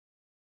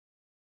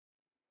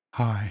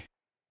Hi,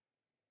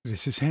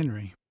 this is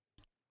Henry,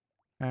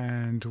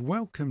 and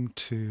welcome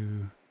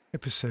to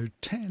episode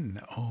 10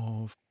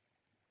 of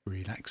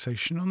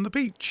Relaxation on the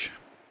Beach.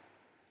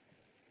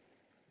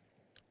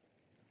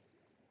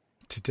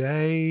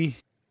 Today,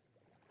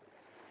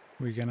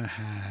 we're going to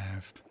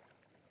have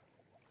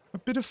a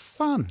bit of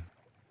fun.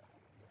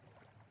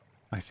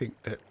 I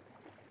think that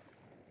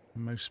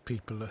most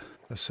people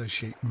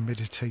associate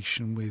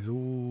meditation with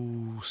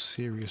all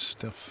serious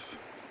stuff,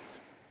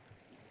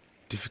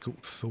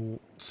 difficult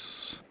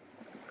thoughts,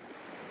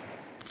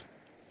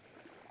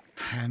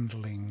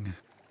 handling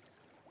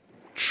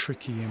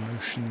tricky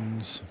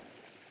emotions.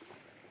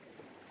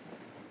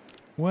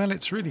 Well,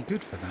 it's really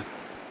good for that.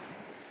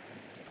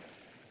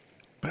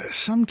 But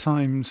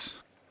sometimes,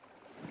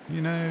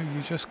 you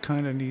just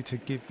kind of need to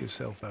give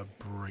yourself a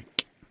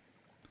break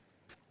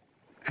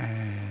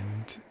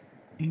and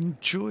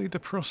enjoy the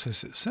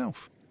process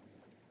itself.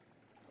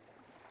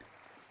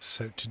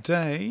 So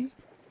today,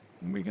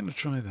 we're going to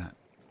try that,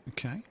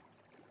 okay?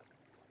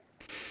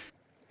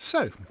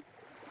 So,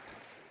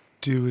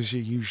 do as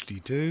you usually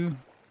do.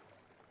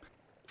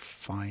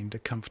 Find a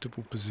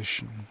comfortable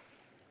position.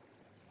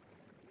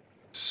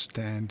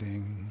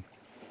 Standing,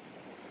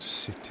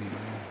 sitting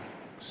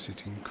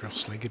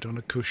cross-legged on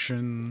a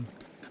cushion,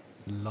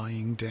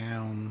 lying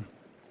down,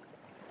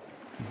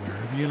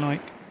 wherever you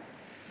like.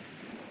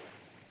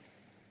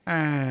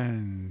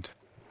 And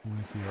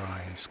with your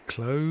eyes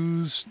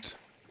closed,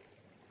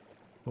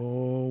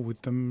 or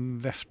with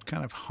them left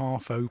kind of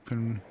half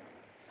open,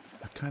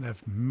 a kind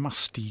of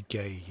musty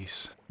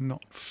gaze,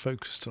 not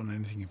focused on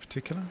anything in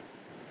particular.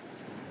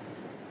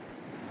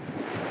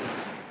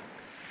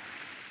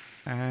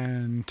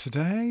 And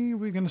today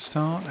we're going to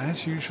start,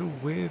 as usual,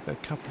 with a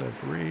couple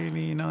of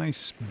really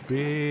nice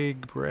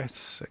big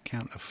breaths. A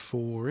count of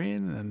 4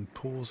 in and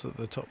pause at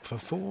the top for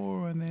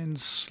 4, and then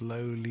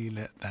slowly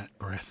let that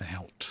breath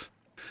out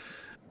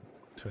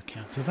to a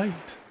count of 8.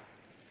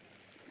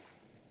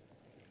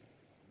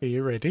 Are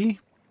you ready?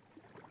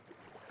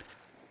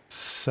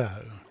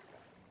 So,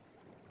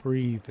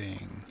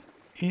 breathing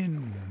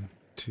in,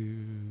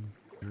 2,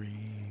 3,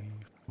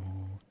 4,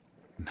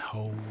 and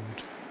hold,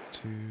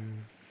 2,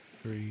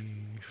 3,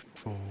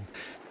 4,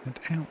 and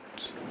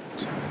out,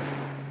 2,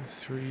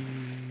 3,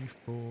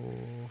 4,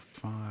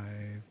 5,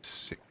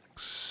 6,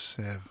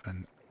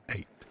 7,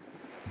 8,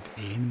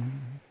 and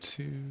in,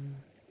 2,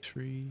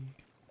 3,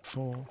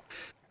 4,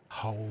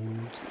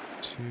 hold,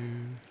 2,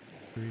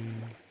 3,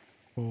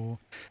 4,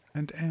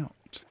 and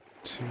out,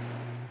 2,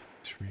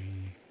 3,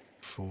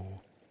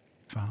 4,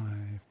 5,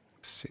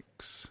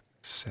 6,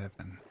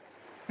 7,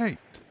 8.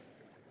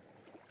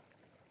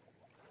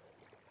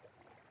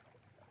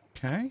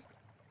 Okay.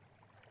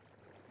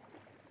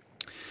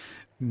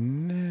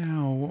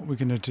 Now what we're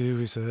going to do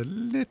is a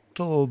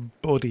little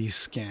body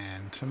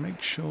scan to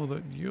make sure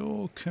that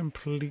you're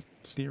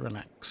completely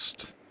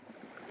relaxed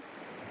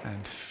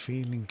and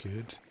feeling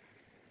good.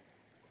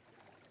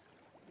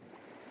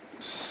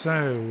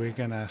 So we're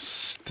going to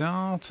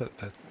start at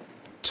the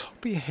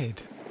top of your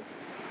head,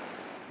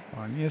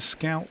 on your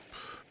scalp.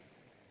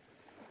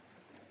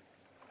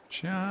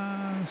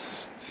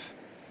 Just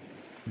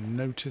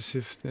notice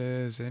if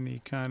there's any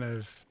kind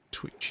of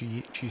twitchy,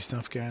 itchy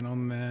stuff going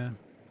on there.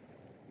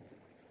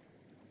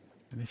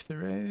 And if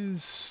there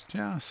is,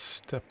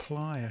 just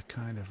apply a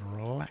kind of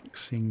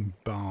relaxing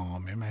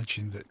balm.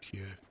 Imagine that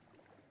you've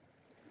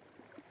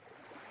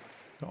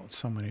got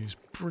someone who's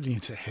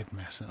brilliant at head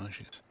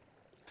massages.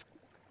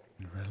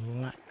 And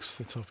relax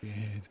the top of your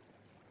head.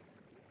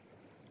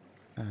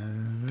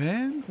 And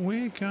then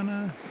we're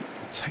gonna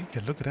take a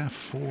look at our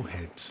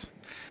foreheads.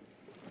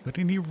 Got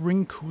any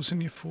wrinkles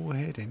in your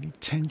forehead? Any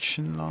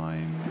tension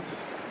lines?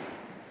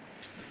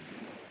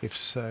 If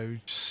so,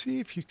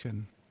 see if you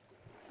can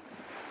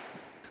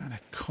kind of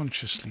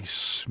consciously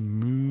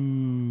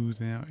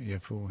smooth out your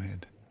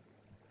forehead.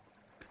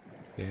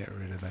 Get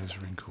rid of those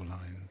wrinkle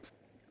lines.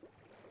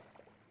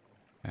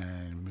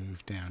 And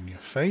move down your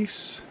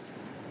face.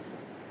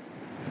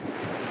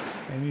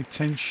 Any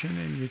tension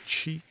in your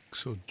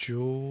cheeks or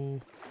jaw?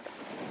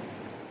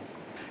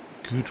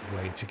 Good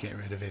way to get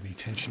rid of any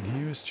tension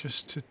here is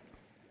just to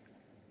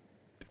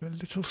do a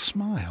little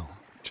smile.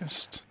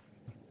 Just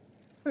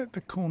let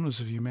the corners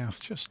of your mouth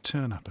just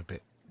turn up a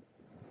bit,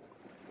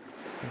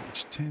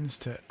 which tends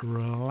to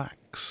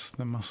relax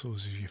the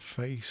muscles of your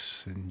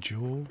face and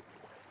jaw.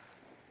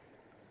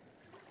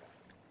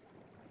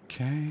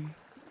 Okay.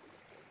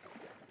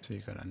 So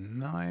you've got a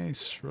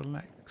nice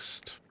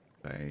relaxed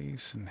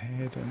face and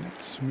head, and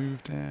let's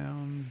move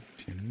down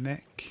to your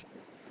neck.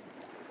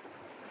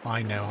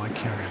 I know I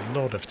carry a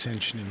lot of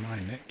tension in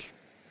my neck.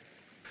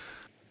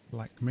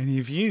 Like many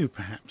of you,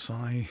 perhaps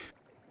I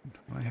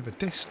have a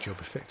desk job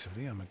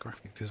effectively. I'm a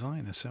graphic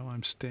designer, so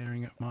I'm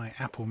staring at my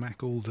Apple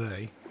Mac all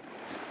day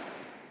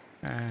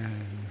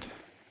and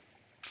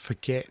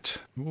forget,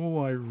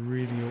 I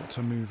really ought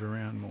to move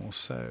around more.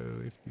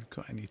 So if you've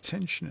got any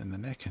tension in the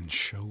neck and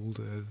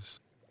shoulders,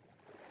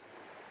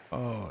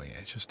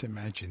 just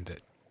imagine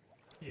that,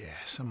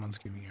 someone's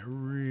giving you a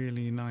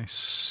really nice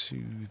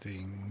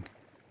soothing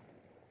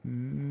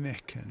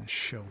neck and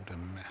shoulder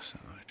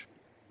massage.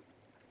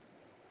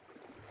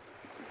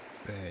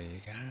 There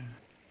you go.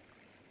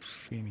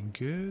 Feeling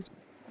good.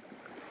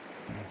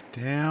 Move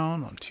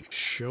down onto your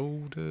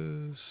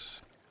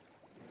shoulders,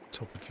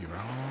 top of your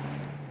arm.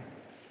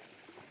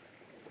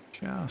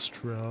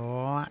 Just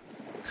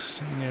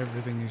relaxing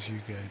everything as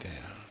you go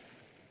down.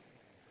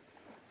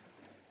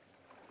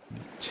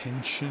 Any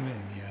tension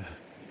in your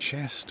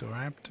chest or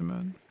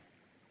abdomen.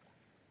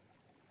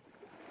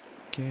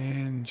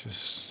 Again,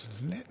 just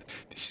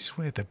this is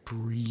where the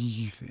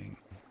breathing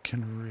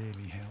can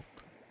really help.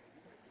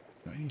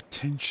 Got any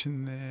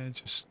tension there,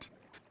 just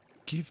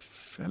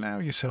allow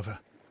yourself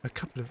a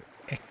couple of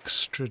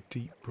extra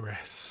deep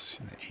breaths.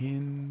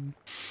 In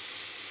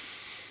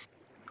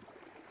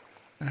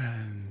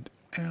and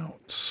out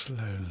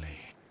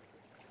slowly.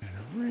 And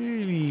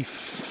really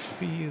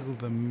feel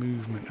the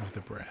movement of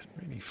the breath.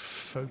 Really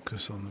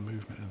focus on the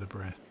movement of the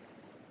breath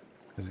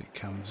as it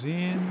comes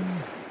in,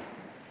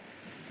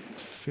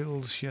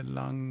 fills your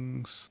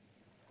lungs.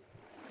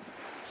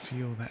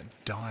 Feel that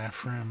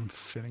diaphragm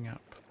filling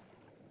up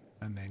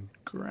and then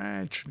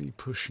gradually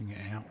pushing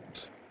it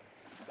out.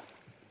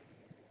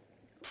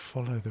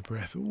 Follow the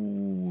breath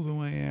all the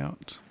way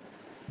out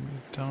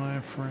with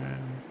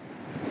diaphragm,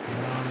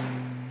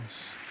 lungs,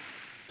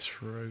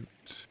 throat,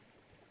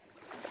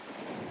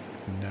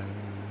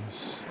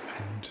 nose,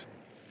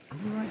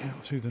 and right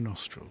out through the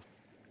nostrils.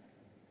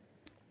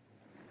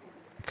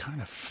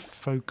 Kind of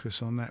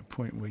focus on that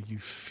point where you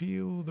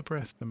feel the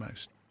breath the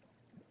most.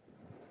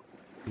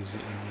 Is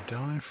it in your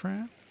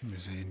diaphragm?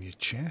 Is it in your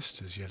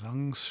chest as your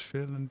lungs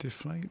fill and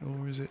deflate?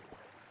 Or is it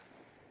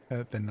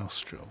at the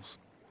nostrils?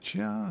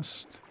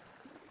 Just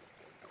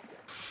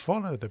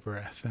follow the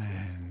breath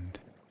and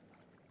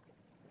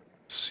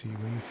see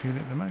where you feel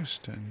it the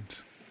most and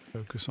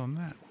focus on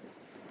that.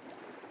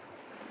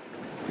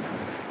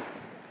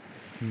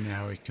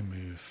 Now we can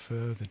move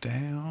further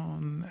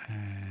down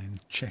and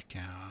check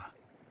our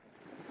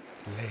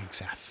legs,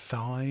 our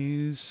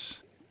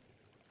thighs,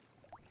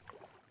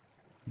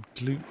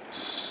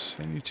 glutes,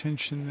 any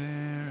tension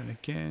there, and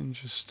again,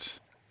 just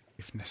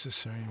if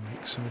necessary,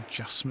 make some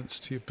adjustments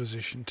to your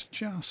position to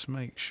just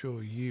make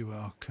sure you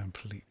are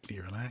completely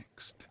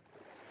relaxed.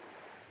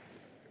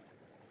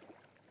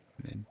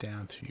 And then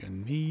down through your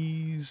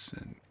knees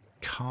and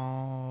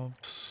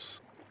calves.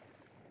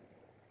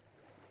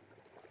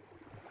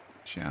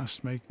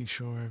 Just making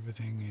sure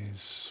everything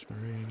is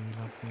really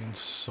lovely and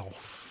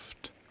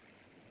soft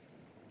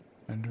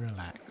and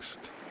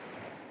relaxed.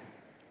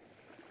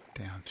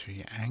 Down through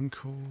your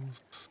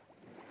ankles.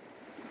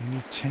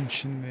 Any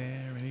tension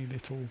there, any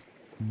little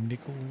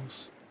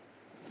niggles.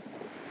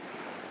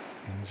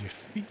 And your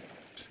feet.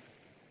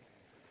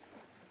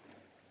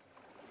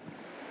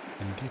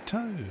 And your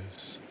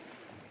toes.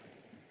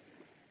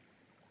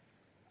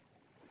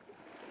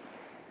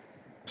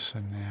 So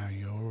now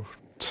you're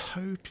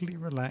totally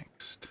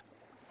relaxed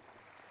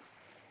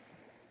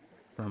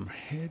from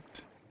head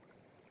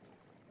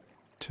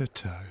to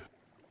toe.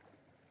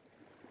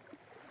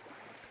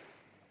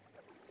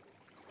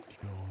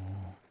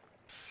 You're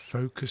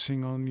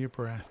focusing on your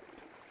breath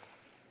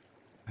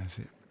as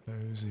it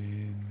flows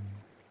in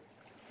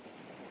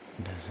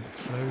and as it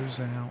flows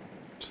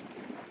out.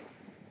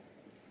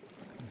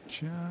 And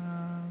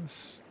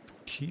just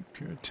keep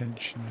your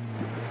attention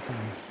wherever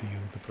you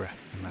feel the breath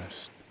the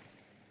most.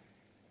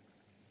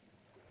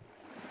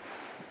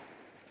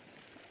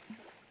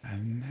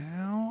 And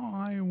now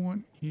I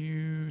want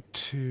you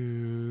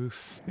to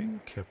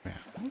think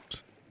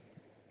about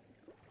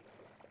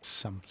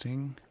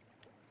something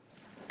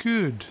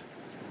good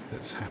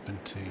that's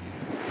happened to you.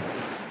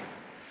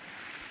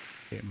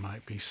 It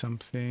might be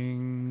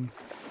something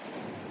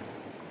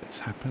that's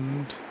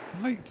happened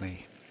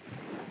lately.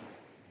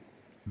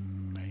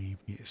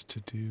 Maybe it's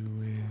to do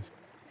with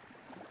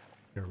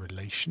a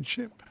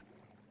relationship.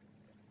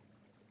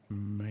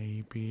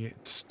 Maybe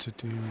it's to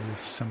do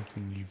with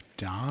something you've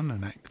done,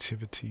 an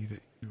activity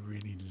that you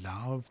really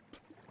love.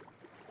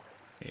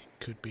 It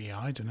could be,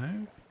 I don't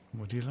know,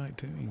 what do you like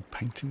doing?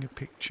 Painting a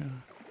picture?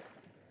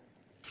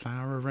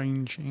 Flower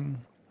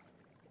arranging?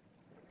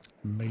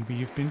 Maybe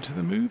you've been to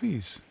the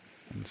movies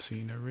and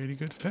seen a really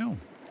good film.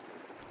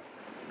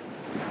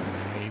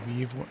 Maybe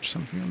you've watched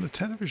something on the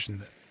television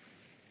that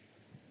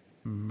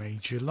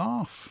made you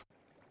laugh.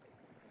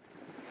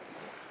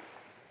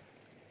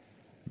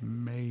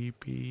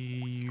 Maybe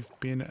you've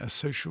been at a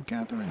social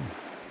gathering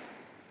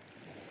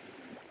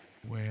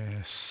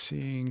where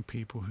seeing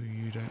people who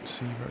you don't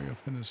see very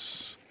often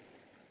has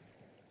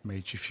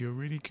made you feel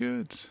really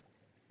good.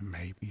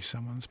 Maybe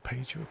someone's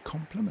paid you a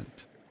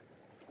compliment.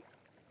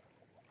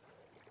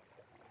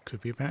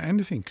 Could be about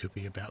anything. Could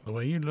be about the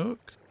way you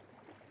look.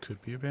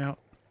 Could be about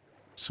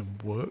some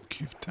work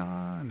you've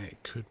done.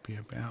 It could be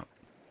about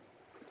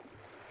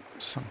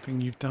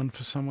something you've done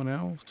for someone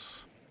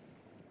else.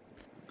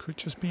 Could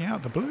just be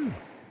out the blue.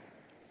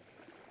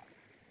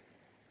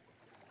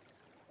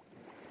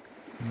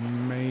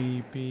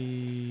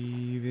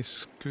 Maybe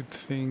this good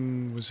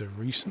thing was a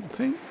recent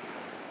thing.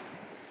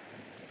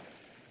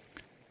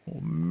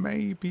 Or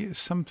maybe it's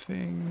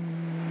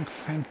something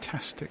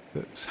fantastic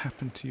that's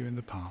happened to you in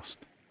the past.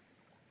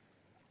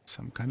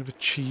 Some kind of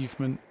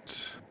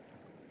achievement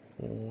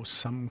or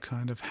some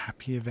kind of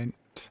happy event.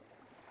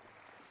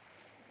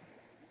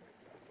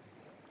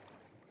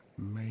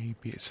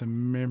 Maybe it's a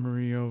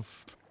memory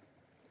of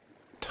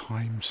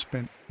time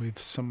spent with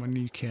someone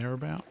you care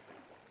about.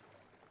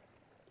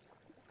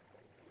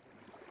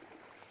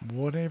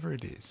 Whatever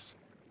it is,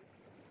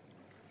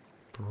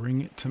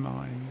 bring it to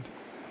mind.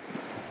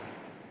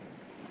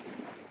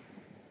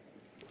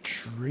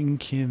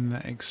 Drink in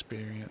that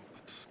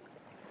experience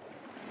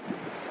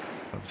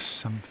of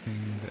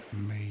something that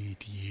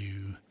made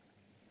you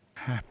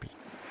happy.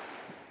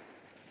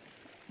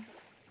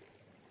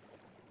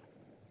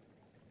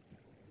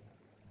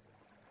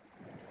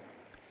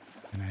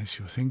 And as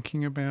you're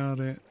thinking about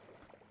it,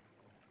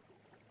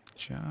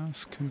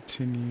 just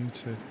continue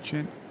to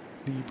gently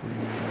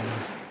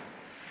breathe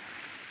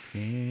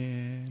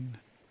in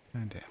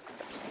and out.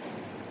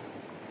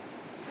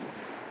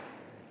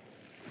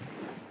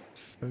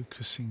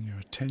 Focusing your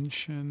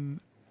attention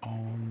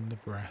on the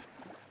breath,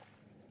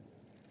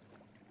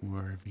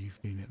 wherever you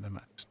feel it the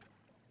most.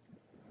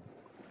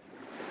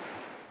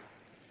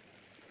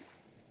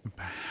 And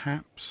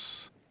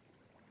perhaps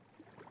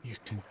you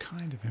can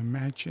kind of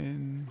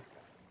imagine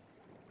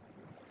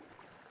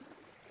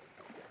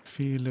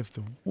feel of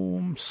the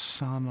warm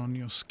sun on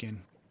your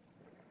skin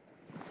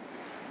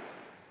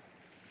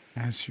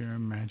as you're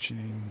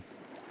imagining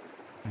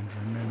and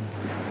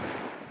remembering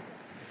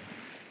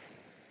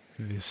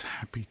this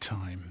happy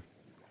time,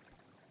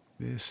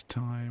 this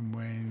time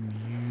when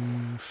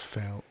you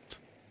felt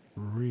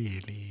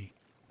really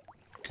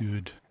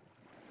good,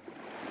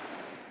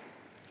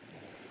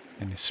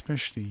 and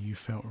especially you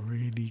felt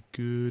really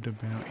good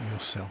about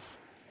yourself.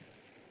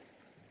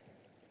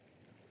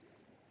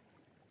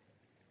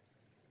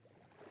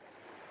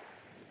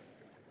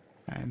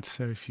 And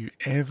so if you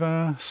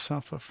ever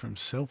suffer from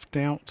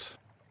self-doubt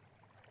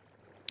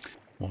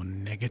or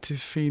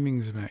negative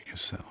feelings about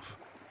yourself,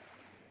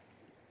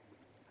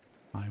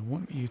 I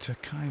want you to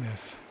kind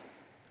of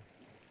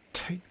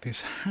take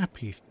this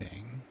happy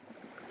thing,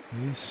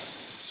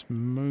 this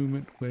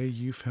moment where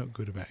you felt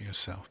good about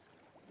yourself,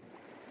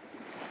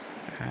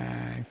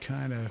 and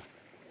kind of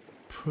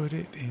put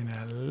it in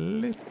a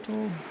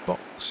little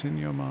box in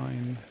your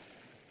mind.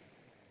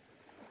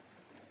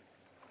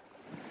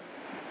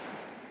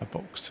 A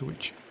box to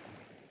which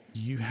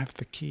you have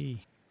the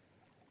key.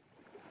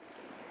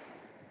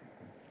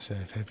 So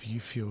if ever you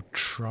feel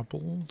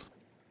troubled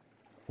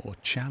or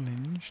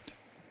challenged,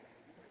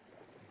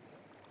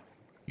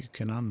 you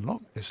can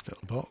unlock this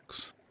little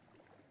box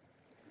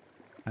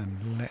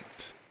and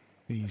let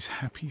these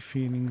happy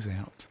feelings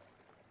out.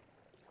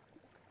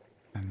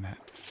 And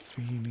that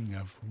feeling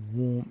of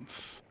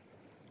warmth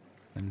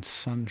and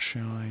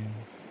sunshine,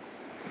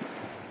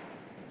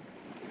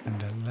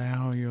 and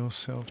allow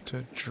yourself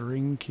to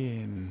drink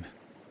in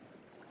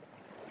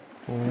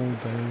all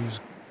those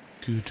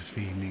good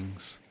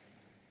feelings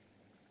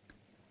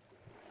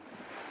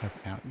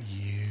about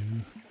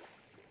you,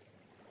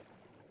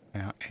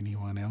 about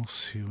anyone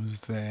else who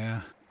was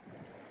there,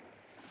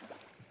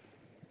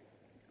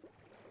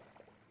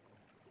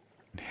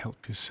 and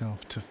help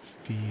yourself to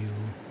feel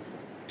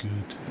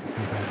good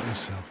about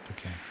yourself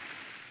again.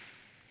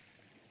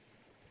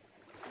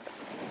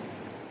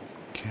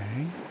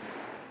 Okay.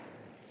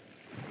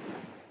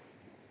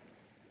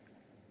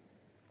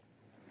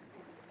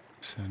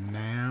 So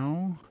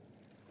now,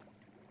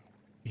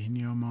 in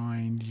your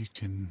mind, you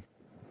can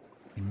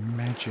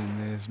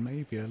imagine there's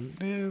maybe a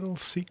little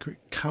secret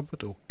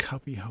cupboard or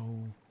cubby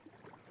hole,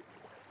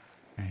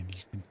 and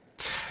you can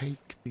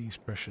take these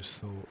precious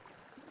thoughts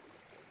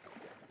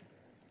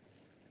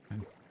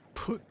and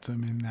put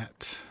them in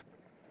that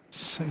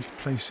safe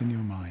place in your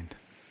mind.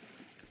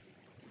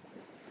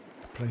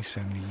 A place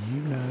only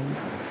you know,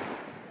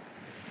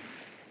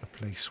 a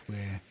place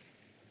where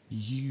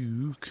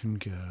you can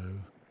go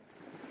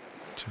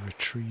to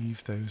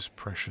retrieve those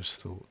precious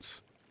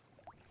thoughts.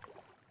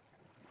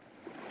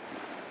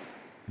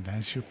 And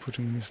as you're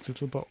putting this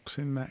little box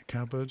in that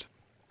cupboard,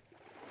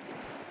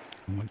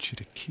 I want you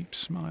to keep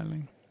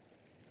smiling.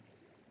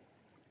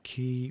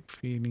 Keep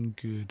feeling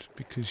good,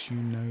 because you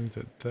know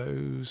that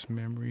those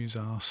memories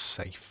are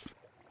safe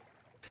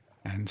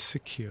and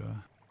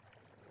secure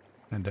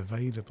and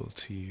available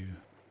to you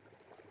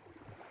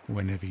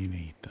whenever you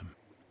need them.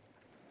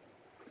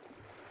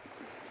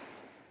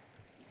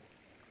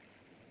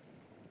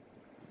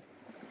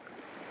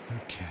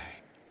 Okay.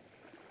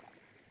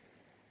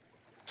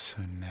 So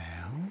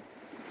now,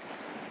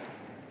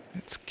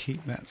 let's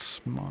keep that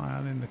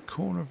smile in the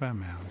corner of our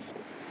mouths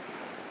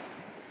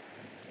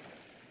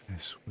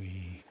as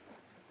we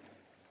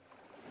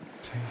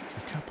take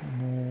a couple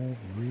more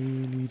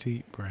really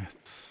deep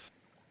breaths.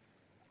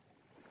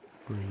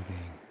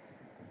 Breathing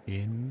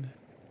in,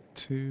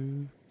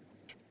 2,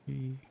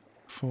 3,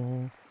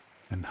 4,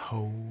 and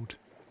hold,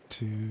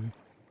 2,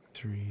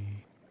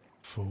 3,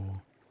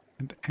 4,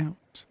 and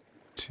out,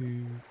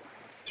 2,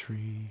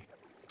 3,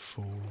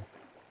 4,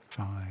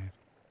 5,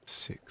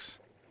 6,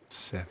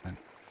 7,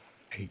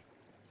 8,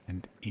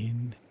 and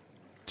in,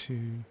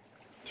 2,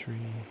 3,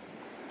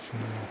 4,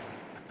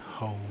 and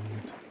hold,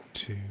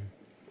 2,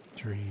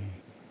 3,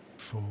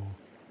 4,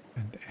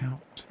 and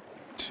out,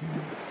 2,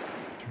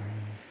 3,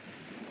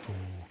 4,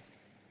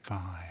 5,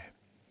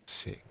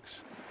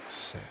 6,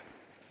 7,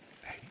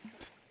 8.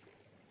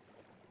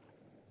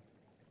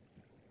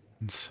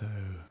 And so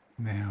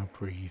now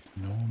breathe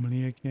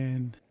normally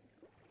again,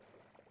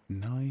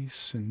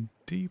 nice and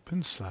deep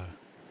and slow.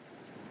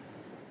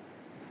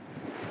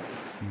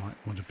 You might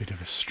want a bit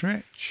of a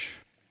stretch.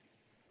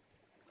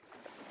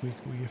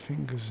 Wiggle your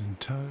fingers and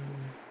toes.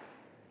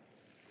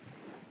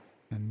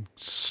 And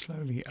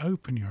slowly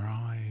open your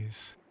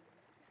eyes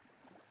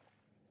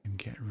and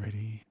get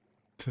ready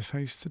to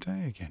face the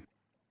day again.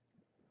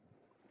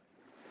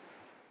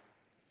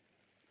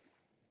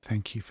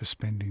 Thank you for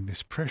spending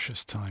this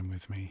precious time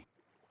with me.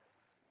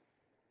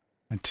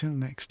 Until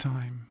next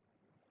time,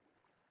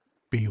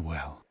 be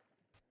well.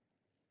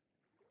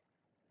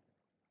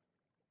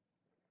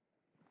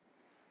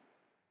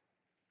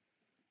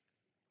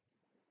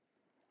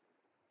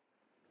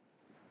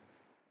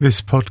 This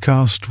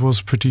podcast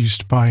was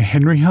produced by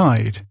Henry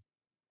Hyde.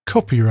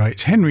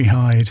 Copyright Henry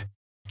Hyde,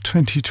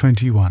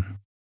 2021.